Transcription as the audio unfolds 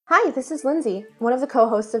Hi, this is Lindsay, one of the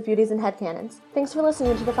co-hosts of Beauties and Headcanons. Thanks for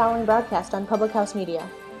listening to the following broadcast on Public House Media.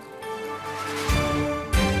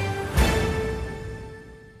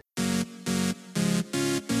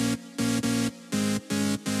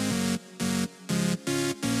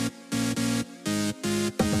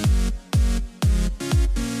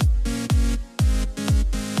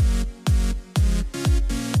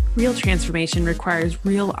 Real transformation requires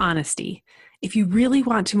real honesty. If you really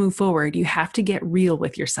want to move forward, you have to get real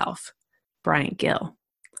with yourself. Bryant Gill.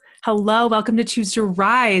 Hello, welcome to Choose to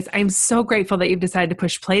Rise. I'm so grateful that you've decided to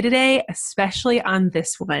push play today, especially on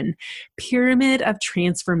this one, Pyramid of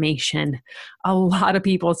Transformation. A lot of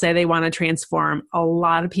people say they want to transform. A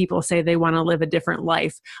lot of people say they want to live a different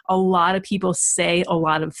life. A lot of people say a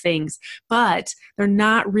lot of things, but they're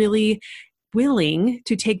not really willing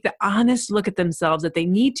to take the honest look at themselves that they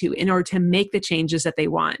need to in order to make the changes that they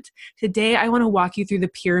want. Today, I want to walk you through the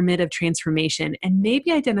pyramid of transformation and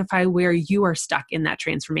maybe identify where you are stuck in that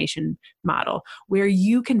transformation model, where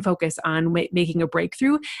you can focus on making a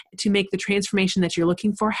breakthrough to make the transformation that you're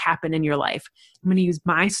looking for happen in your life. I'm going to use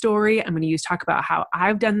my story. I'm going to talk about how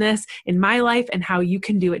I've done this in my life and how you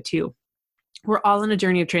can do it too. We're all on a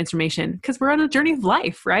journey of transformation because we're on a journey of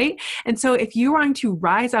life, right? And so if you want to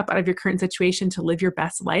rise up out of your current situation to live your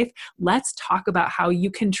best life, let's talk about how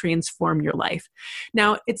you can transform your life.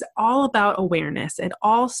 Now, it's all about awareness. It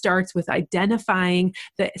all starts with identifying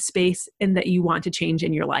the space and that you want to change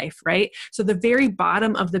in your life, right? So the very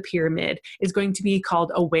bottom of the pyramid is going to be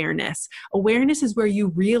called awareness. Awareness is where you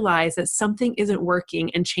realize that something isn't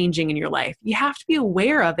working and changing in your life. You have to be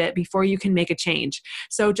aware of it before you can make a change.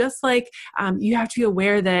 So just like you have to be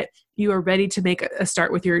aware that you are ready to make a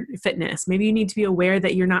start with your fitness. Maybe you need to be aware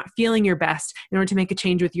that you're not feeling your best in order to make a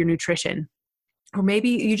change with your nutrition. Or maybe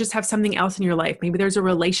you just have something else in your life. Maybe there's a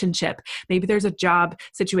relationship. Maybe there's a job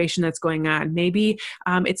situation that's going on. Maybe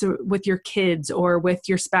it's with your kids or with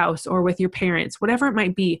your spouse or with your parents, whatever it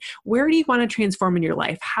might be. Where do you want to transform in your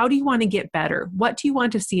life? How do you want to get better? What do you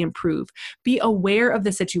want to see improve? Be aware of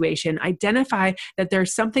the situation. Identify that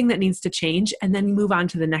there's something that needs to change and then move on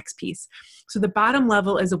to the next piece. So the bottom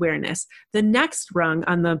level is awareness. The next rung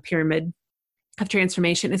on the pyramid of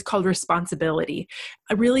transformation is called responsibility.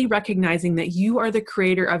 Really recognizing that you are the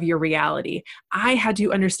creator of your reality. I had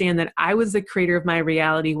to understand that I was the creator of my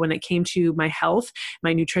reality when it came to my health,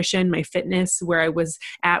 my nutrition, my fitness, where I was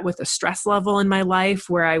at with a stress level in my life,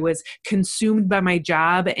 where I was consumed by my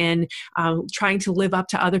job and trying to live up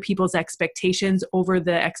to other people's expectations over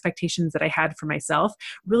the expectations that I had for myself,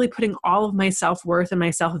 really putting all of my self-worth and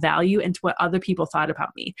my self-value into what other people thought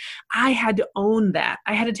about me. I had to own that.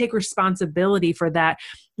 I had to take responsibility for that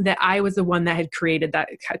I was the one that had created that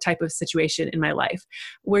type of situation in my life.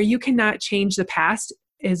 Where you cannot change the past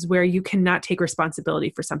is where you cannot take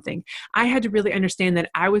responsibility for something. I had to really understand that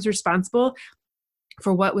I was responsible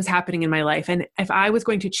for what was happening in my life. And if I was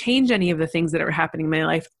going to change any of the things that were happening in my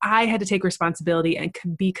life, I had to take responsibility and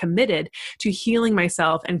be committed to healing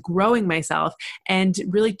myself and growing myself and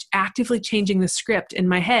really actively changing the script in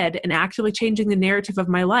my head and actively changing the narrative of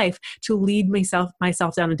my life to lead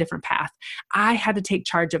myself down a different path. I had to take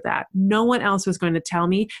charge of that. No one else was going to tell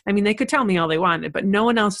me. I mean, they could tell me all they wanted, but no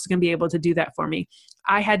one else was going to be able to do that for me.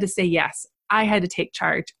 I had to say yes. I had to take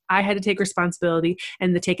charge. I had to take responsibility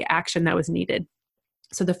and to take action that was needed.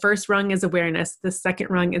 So the first rung is awareness. The second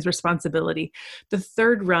rung is responsibility. The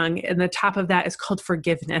third rung and the top of that is called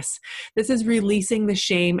forgiveness. This is releasing the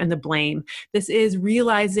shame and the blame. This is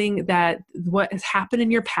realizing that what has happened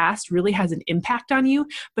in your past really has an impact on you,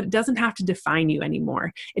 but it doesn't have to define you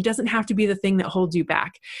anymore. It doesn't have to be the thing that holds you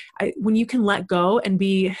back. When you can let go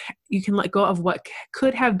you can let go of what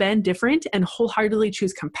could have been different and wholeheartedly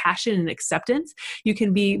choose compassion and acceptance, you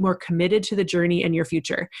can be more committed to the journey and your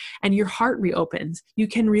future. And your heart reopens. You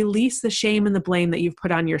can release the shame and the blame that you've put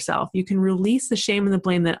on yourself. You can release the shame and the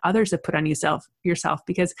blame that others have put on yourself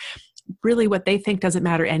because really what they think doesn't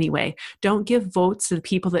matter anyway. Don't give votes to the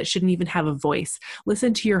people that shouldn't even have a voice.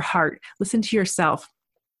 Listen to your heart. Listen to yourself.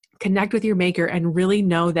 Connect with your maker and really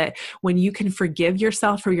know that when you can forgive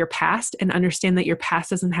yourself for your past and understand that your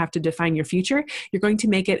past doesn't have to define your future, you're going to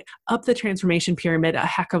make it up the transformation pyramid a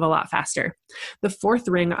heck of a lot faster. The fourth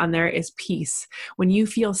ring on there is peace. When you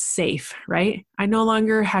feel safe, right? I no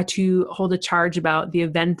longer had to hold a charge about the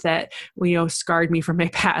event that, scarred me from my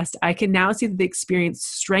past. I can now see that the experience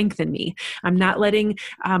strengthened me. I'm not letting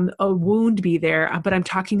a wound be there, but I'm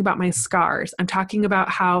talking about my scars. I'm talking about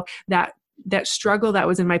how that struggle that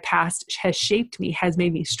was in my past has shaped me, has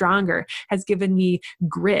made me stronger, has given me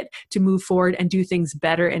grit to move forward and do things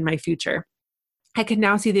better in my future. I can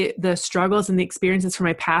now see the struggles and the experiences from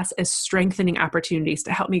my past as strengthening opportunities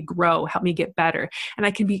to help me grow, help me get better. And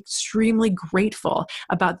I can be extremely grateful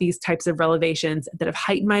about these types of revelations that have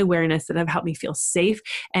heightened my awareness, that have helped me feel safe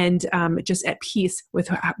and just at peace with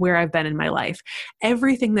where I've been in my life.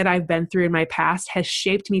 Everything that I've been through in my past has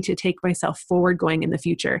shaped me to take myself forward going in the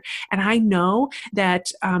future. And I know that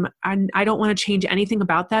I don't want to change anything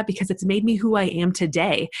about that because it's made me who I am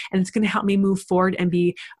today. And it's going to help me move forward and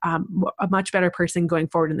be a much better person going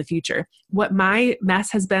forward in the future. What my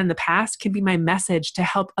mess has been in the past can be my message to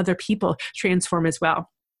help other people transform as well.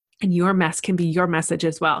 And your mess can be your message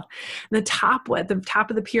as well. The top of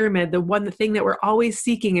the pyramid, the thing that we're always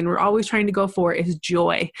seeking and we're always trying to go for is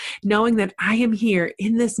joy. Knowing that I am here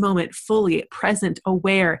in this moment, fully present,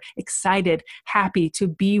 aware, excited, happy to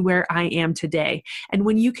be where I am today. And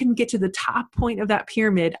when you can get to the top point of that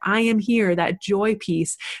pyramid, I am here, that joy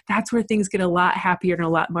piece, that's where things get a lot happier and a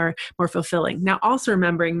lot more fulfilling. Now, also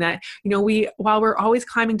remembering that, while we're always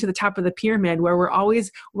climbing to the top of the pyramid, where we're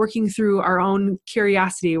always working through our own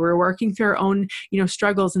curiosity, we're working through our own,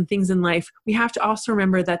 struggles and things in life, we have to also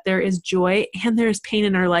remember that there is joy and there is pain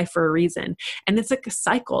in our life for a reason. And it's like a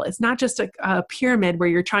cycle. It's not just a pyramid where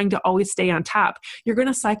you're trying to always stay on top. You're going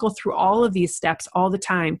to cycle through all of these steps all the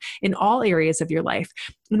time in all areas of your life.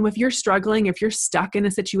 And if you're struggling, if you're stuck in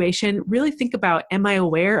a situation, really think about, am I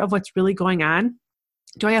aware of what's really going on?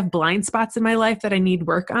 Do I have blind spots in my life that I need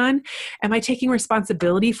work on? Am I taking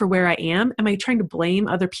responsibility for where I am? Am I trying to blame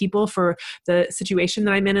other people for the situation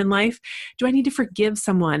that I'm in life? Do I need to forgive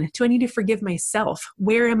someone? Do I need to forgive myself?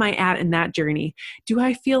 Where am I at in that journey? Do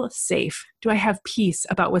I feel safe? Do I have peace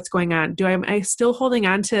about what's going on? Am I still holding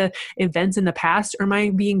on to events in the past, or am I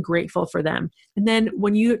being grateful for them? And then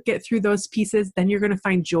when you get through those pieces, then you're going to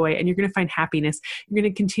find joy and you're going to find happiness. You're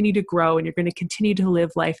going to continue to grow and you're going to continue to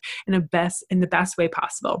live life in the best way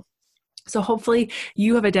possible. So hopefully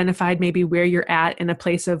you have identified maybe where you're at in a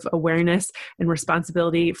place of awareness and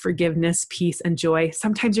responsibility, forgiveness, peace, and joy.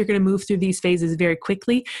 Sometimes you're going to move through these phases very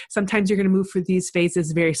quickly. Sometimes you're going to move through these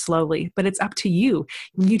phases very slowly, but it's up to you.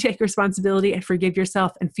 When you take responsibility and forgive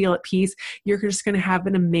yourself and feel at peace, you're just going to have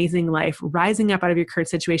an amazing life, rising up out of your current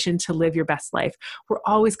situation to live your best life. We're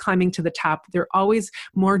always climbing to the top. There's always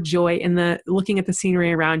more joy in looking at the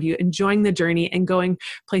scenery around you, enjoying the journey and going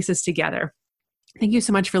places together. Thank you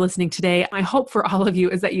so much for listening today. My hope for all of you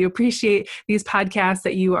is that you appreciate these podcasts,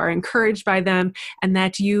 that you are encouraged by them, and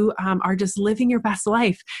that you are just living your best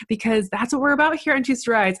life, because that's what we're about here on Choose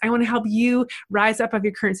to Rise. I want to help you rise up of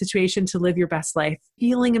your current situation to live your best life,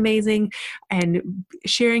 feeling amazing and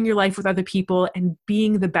sharing your life with other people and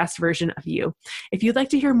being the best version of you. If you'd like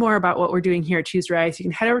to hear more about what we're doing here at Choose to Rise, you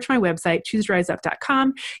can head over to my website,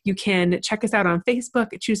 chooseriseup.com. You can check us out on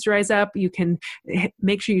Facebook at Choose to Rise Up. You can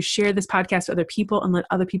make sure you share this podcast with other people and let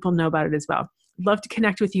other people know about it as well. I'd love to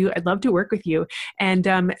connect with you. I'd love to work with you and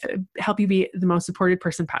help you be the most supported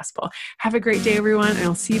person possible. Have a great day, everyone, and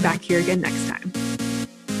I'll see you back here again next time.